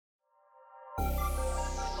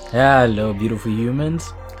Hello, beautiful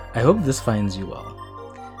humans. I hope this finds you well.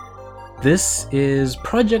 This is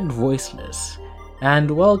Project Voiceless,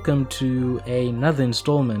 and welcome to another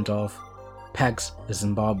installment of PAX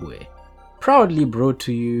Zimbabwe, proudly brought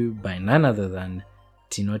to you by none other than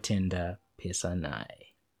Tinotenda Pesanai.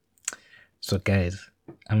 So, guys,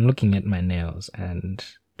 I'm looking at my nails, and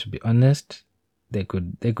to be honest, they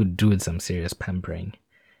could do with some serious pampering.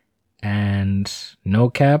 And no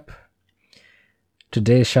cap,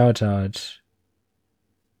 today's shout out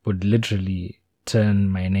would literally turn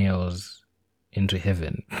my nails into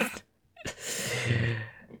heaven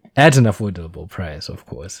at an affordable price, of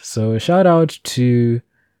course. So shout out to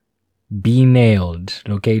Be Nailed,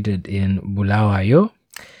 located in Bulawayo.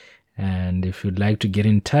 And if you'd like to get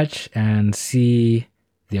in touch and see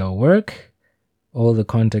their work, all the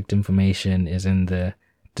contact information is in the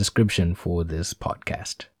description for this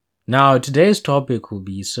podcast. Now, today's topic will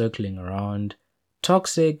be circling around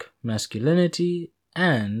toxic masculinity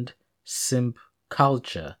and simp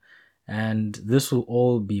culture, and this will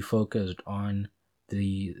all be focused on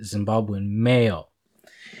the Zimbabwean male.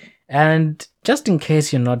 And just in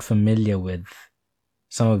case you're not familiar with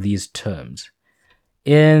some of these terms,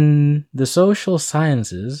 in the social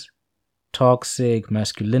sciences, toxic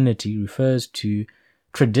masculinity refers to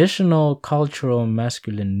traditional cultural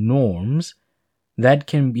masculine norms that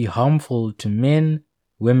can be harmful to men,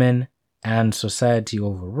 women, and society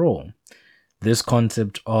overall. This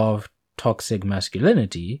concept of toxic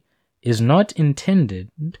masculinity is not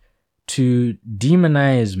intended to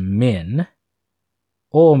demonize men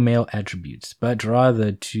or male attributes, but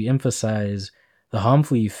rather to emphasize the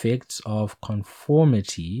harmful effects of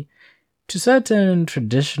conformity to certain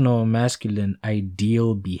traditional masculine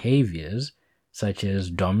ideal behaviors such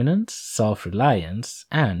as dominance, self-reliance,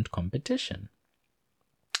 and competition.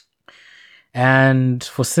 And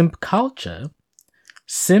for simp culture,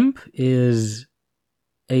 simp is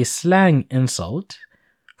a slang insult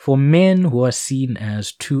for men who are seen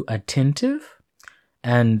as too attentive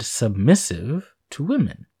and submissive to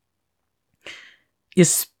women,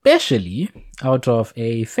 especially out of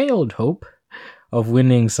a failed hope of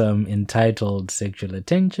winning some entitled sexual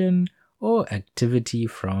attention or activity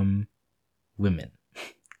from women.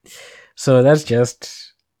 So that's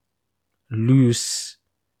just loose.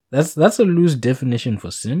 That's a loose definition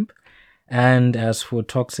for simp. And as for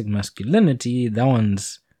toxic masculinity, that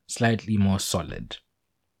one's slightly more solid.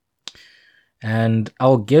 And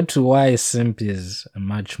I'll get to why simp is a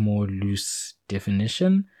much more loose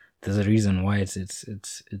definition. There's a reason why it's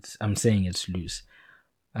I'm saying it's loose.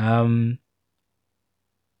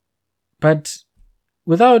 But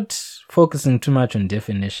without focusing too much on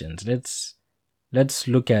definitions, let's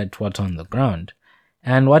look at what's on the ground.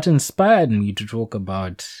 And what inspired me to talk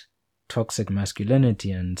about toxic masculinity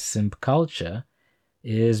and simp culture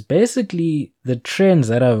is basically the trends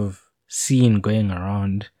that I've seen going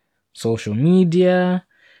around social media,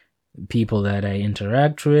 people that I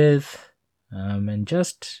interact with, and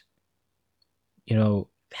just,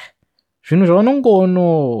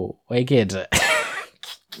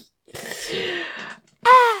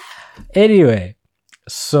 anyway,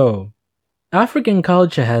 so African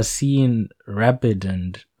culture has seen rapid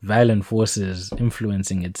and violent forces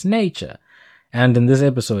influencing its nature. And in this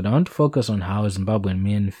episode, I want to focus on how Zimbabwean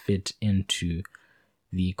men fit into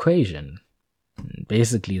the equation.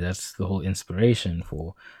 Basically, that's the whole inspiration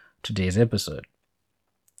for today's episode.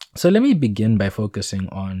 So let me begin by focusing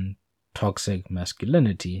on toxic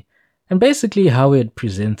masculinity and basically how it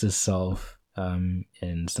presents itself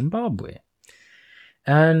in Zimbabwe.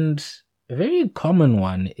 And a very common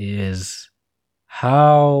one is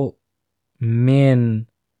how men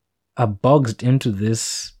are boxed into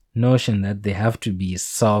this notion that they have to be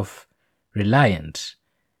self-reliant.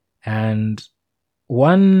 And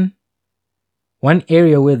one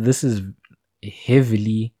area where this is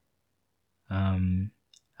heavily,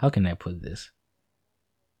 how can I put this?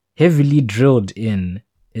 Heavily drilled in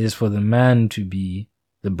is for the man to be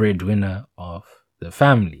the breadwinner of the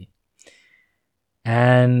family.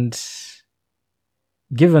 And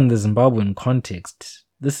given the Zimbabwean context,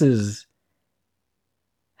 this is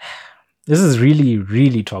really,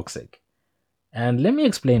 really toxic. And let me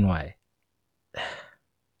explain why.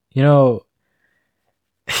 In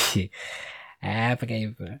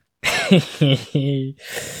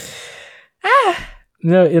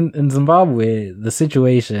Zimbabwe, the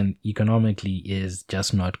situation economically is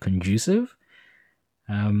just not conducive.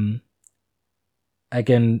 I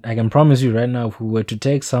can promise you right now, if we were to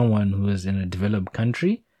take someone who is in a developed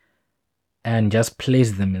country and just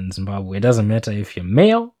place them in Zimbabwe, it doesn't matter if you're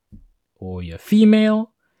male or you're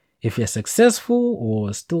female, if you're successful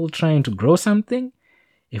or still trying to grow something,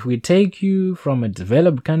 If we take you from a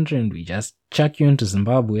developed country and we just chuck you into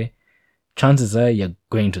Zimbabwe, chances are you're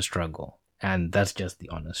going to struggle. And that's just the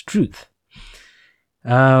honest truth.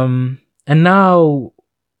 And now,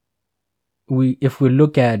 if we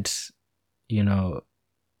look at,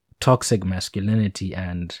 toxic masculinity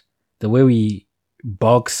and the way we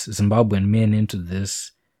box Zimbabwean men into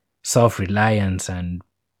this self-reliance and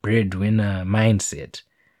breadwinner mindset,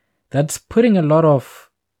 that's putting a lot of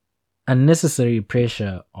unnecessary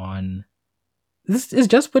pressure on. This is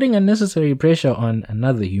just putting unnecessary pressure on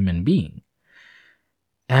another human being.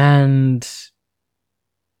 And,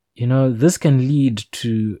 this can lead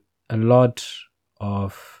to a lot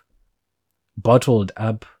of bottled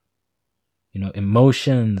up,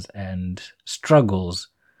 emotions and struggles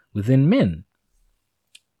within men.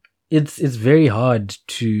 It's very hard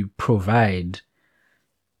to provide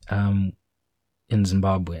in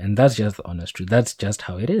Zimbabwe, and that's just the honest truth. That's just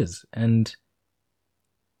how it is. And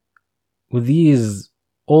with these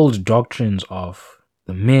old doctrines of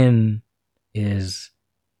the men is,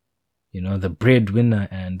 the breadwinner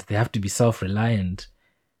and they have to be self-reliant,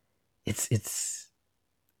 it's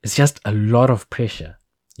just a lot of pressure,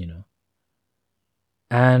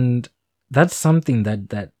 and that's something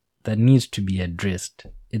that needs to be addressed.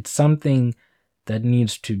 It's something that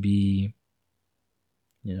needs to be,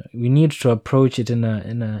 we need to approach it in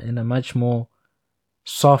a much more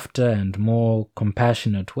softer and more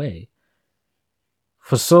compassionate way.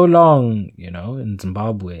 For so long, in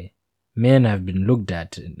Zimbabwe, men have been looked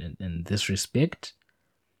at in this respect,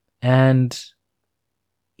 and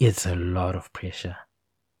it's a lot of pressure.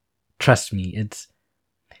 Trust me,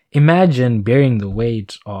 imagine bearing the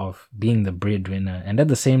weight of being the breadwinner and at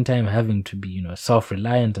the same time having to be,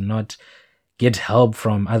 self-reliant and not get help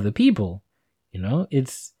from other people.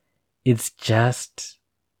 It's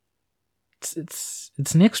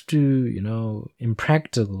next to,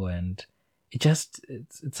 impractical, and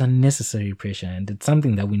it's unnecessary pressure, and it's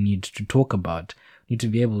something that we need to talk about. We need to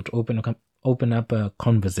be able to open up a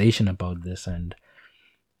conversation about this and,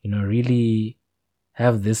 really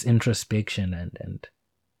have this introspection and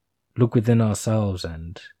look within ourselves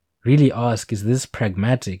and really ask, is this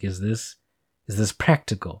pragmatic? Is this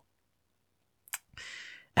practical?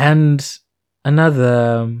 And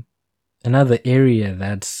another area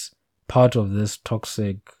that's part of this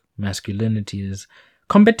toxic masculinity is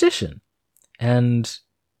competition, and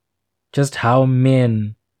just how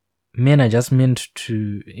men are just meant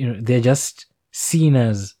to, they're just seen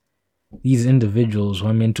as these individuals who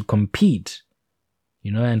are meant to compete,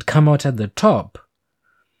 and come out at the top.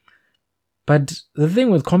 But the thing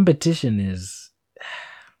with competition is,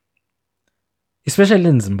 especially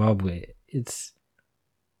in Zimbabwe, it's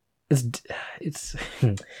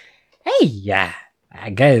hey, yeah,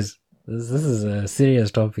 guys, this is a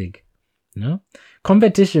serious topic.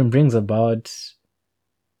 Competition brings about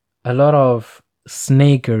a lot of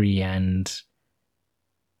snakery, and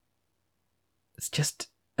it's just,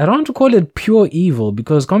 I don't want to call it pure evil,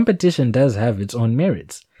 because competition does have its own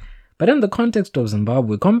merits. But in the context of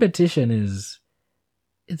Zimbabwe, competition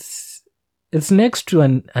it's next to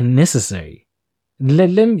unnecessary.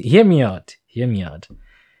 Hear me out.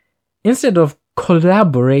 Instead of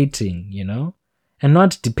collaborating, and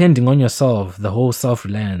not depending on yourself, the whole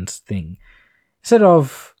self-reliance thing, instead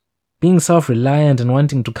of being self-reliant and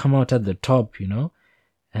wanting to come out at the top,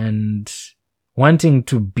 and wanting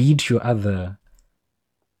to beat your other,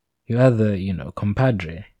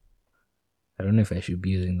 compadre. I don't know if I should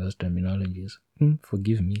be using those terminologies.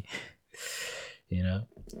 Forgive me.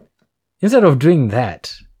 Instead of doing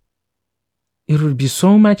that, it would be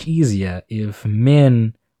so much easier if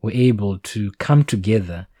men were able to come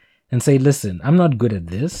together and say, listen, I'm not good at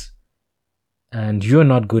this, and you're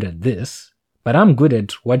not good at this, but I'm good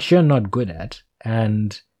at what you're not good at,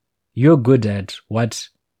 and you're good at what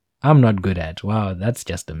I'm not good at. Wow, that's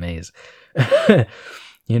just a maze.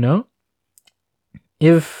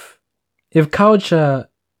 If culture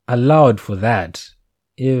allowed for that,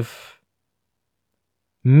 if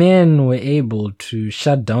men were able to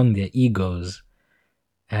shut down their egos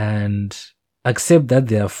and accept that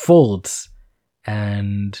there are faults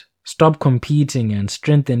and stop competing and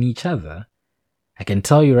strengthen each other, I can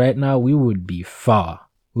tell you right now, we would be far.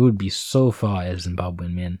 We would be so far as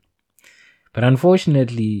Zimbabwean men. But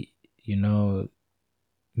unfortunately,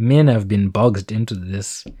 men have been boxed into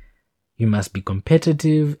this. You must be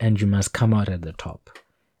competitive and you must come out at the top.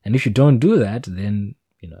 And if you don't do that, then,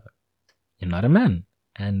 you're not a man.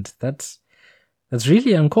 And that's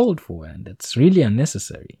really uncalled for, and it's really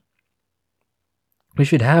unnecessary. We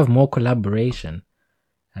should have more collaboration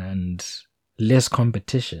and less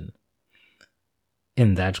competition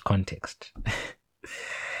in that context.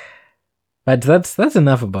 But that's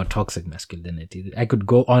enough about toxic masculinity. I could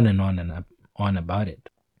go on and on and on about it.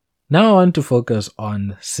 Now I want to focus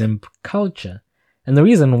on simp culture. And the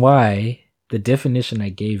reason why the definition I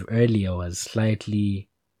gave earlier was slightly,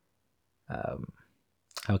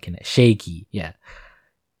 shaky,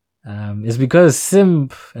 is because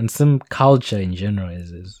simp and simp culture in general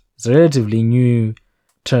is a relatively new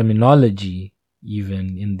terminology,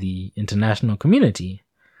 even in the international community.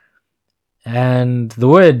 And the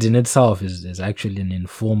word in itself is actually an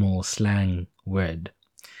informal slang word.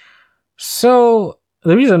 So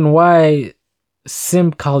the reason why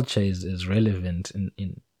simp culture is relevant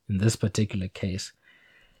in this particular case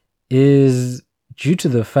is due to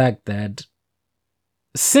the fact that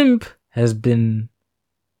simp has been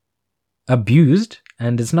abused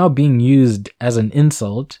and it's now being used as an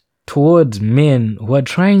insult towards men who are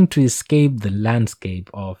trying to escape the landscape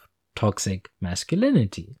of toxic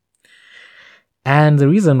masculinity. And the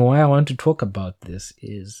reason why I want to talk about this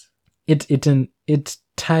is it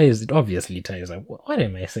obviously ties up. What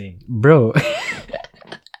am I saying? Bro.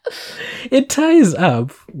 It ties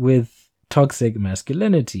up with toxic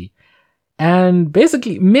masculinity. And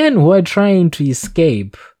basically, men who are trying to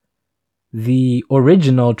escape the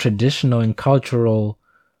original traditional and cultural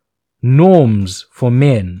norms for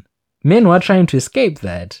men who are trying to escape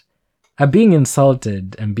that, are being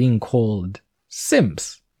insulted and being called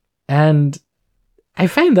simps. And I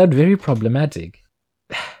find that very problematic.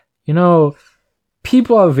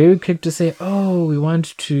 People are very quick to say, oh, we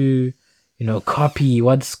want to, copy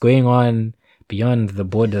what's going on beyond the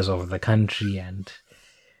borders of the country, and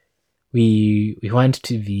we want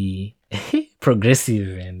to be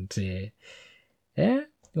progressive and we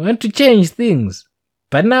want to change things.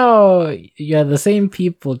 But now you're the same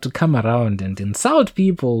people to come around and insult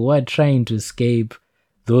people who are trying to escape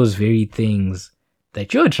those very things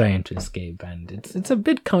that you're trying to escape, and it's a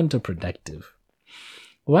bit counterproductive.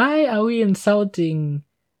 Why are we insulting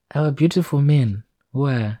our beautiful men who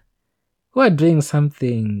are doing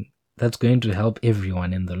something that's going to help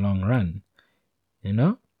everyone in the long run?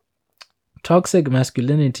 Toxic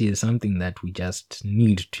masculinity is something that we just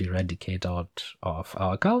need to eradicate out of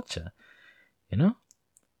our culture,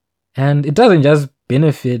 and it doesn't just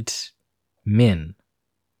benefit men,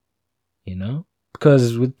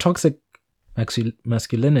 because with toxic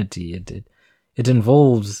masculinity, it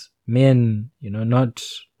involves men, not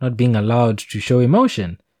being allowed to show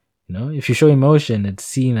emotion. If you show emotion, it's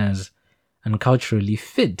seen as unculturally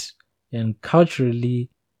fit and culturally,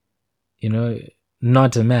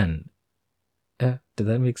 not a man. Does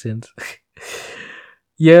that make sense?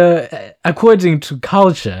 According to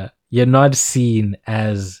culture, you're not seen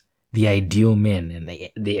as the ideal men, and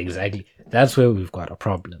they exactly, that's where we've got a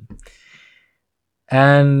problem.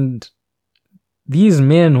 And these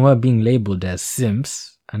men who are being labeled as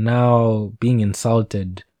simps are now being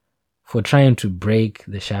insulted for trying to break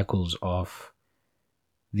the shackles of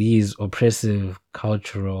these oppressive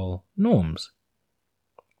cultural norms.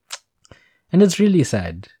 And it's really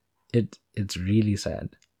sad. It's really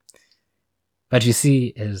sad. But you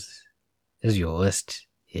see, as your host,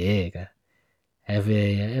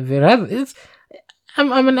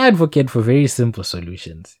 I'm an advocate for very simple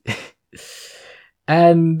solutions.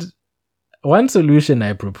 And one solution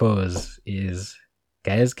I propose is,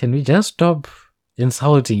 guys, can we just stop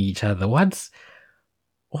insulting each other? What's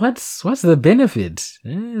the benefit?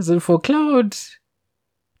 Is it for clout?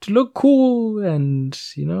 To look cool? And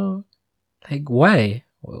why?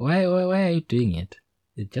 Why are you doing it?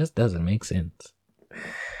 It just doesn't make sense.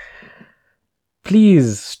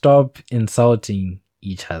 Please stop insulting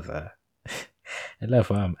each other. I love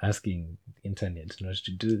how I'm asking the internet not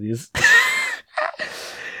to do this.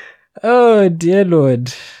 Oh, dear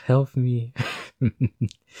Lord, help me.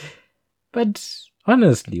 But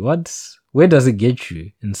honestly, where does it get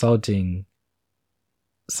you, insulting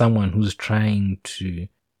someone who's trying to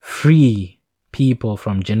free people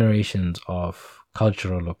from generations of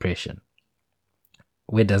cultural oppression?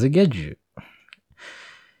 Where does it get you?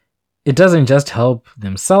 It doesn't just help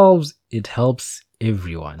themselves, it helps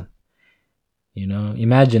everyone.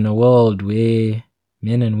 Imagine a world where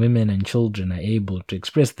men and women and children are able to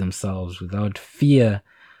express themselves without fear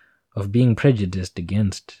of being prejudiced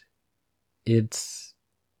against. It's...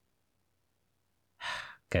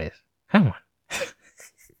 Guys, come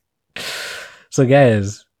on. So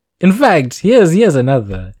guys, in fact, here's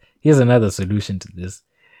another solution to this.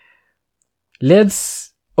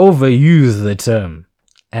 Let's overuse the term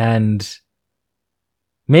and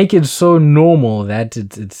make it so normal that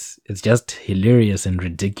it's just hilarious and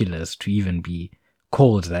ridiculous to even be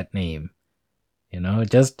called that name.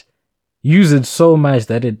 Just use it so much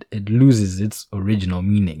that it loses its original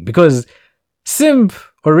meaning. Because Simp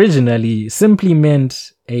originally simply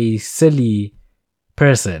meant a silly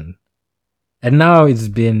person. And now it's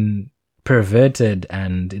been perverted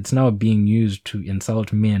and it's now being used to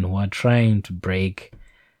insult men who are trying to break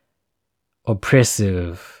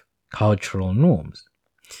oppressive cultural norms.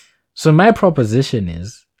 So my proposition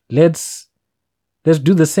is let's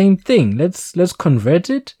do the same thing. Let's convert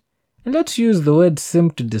it and let's use the word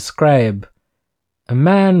simp to describe a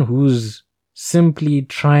man who's simply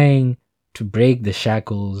trying to break the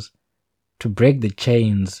shackles, to break the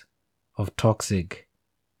chains of toxic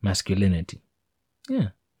masculinity. Yeah.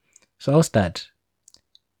 So I'll start.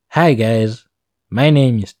 Hi guys, my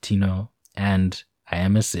name is Tino and I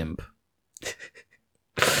am a simp.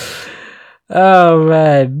 Oh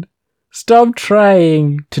man. Stop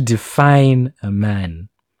trying to define a man.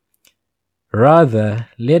 Rather,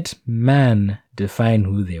 let man define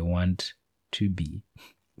who they want to be.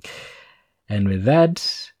 And with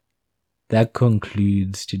that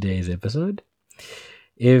concludes today's episode.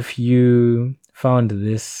 If you found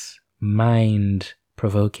this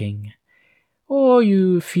mind-provoking, or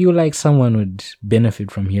you feel like someone would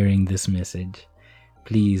benefit from hearing this message,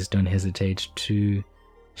 please don't hesitate to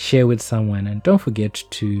share with someone, and don't forget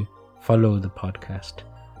to follow the podcast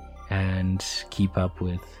and keep up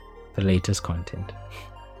with the latest content.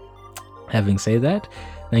 Having said that,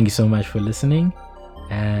 thank you so much for listening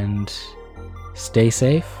and stay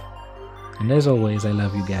safe. And as always, I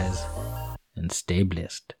love you guys and stay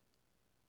blessed.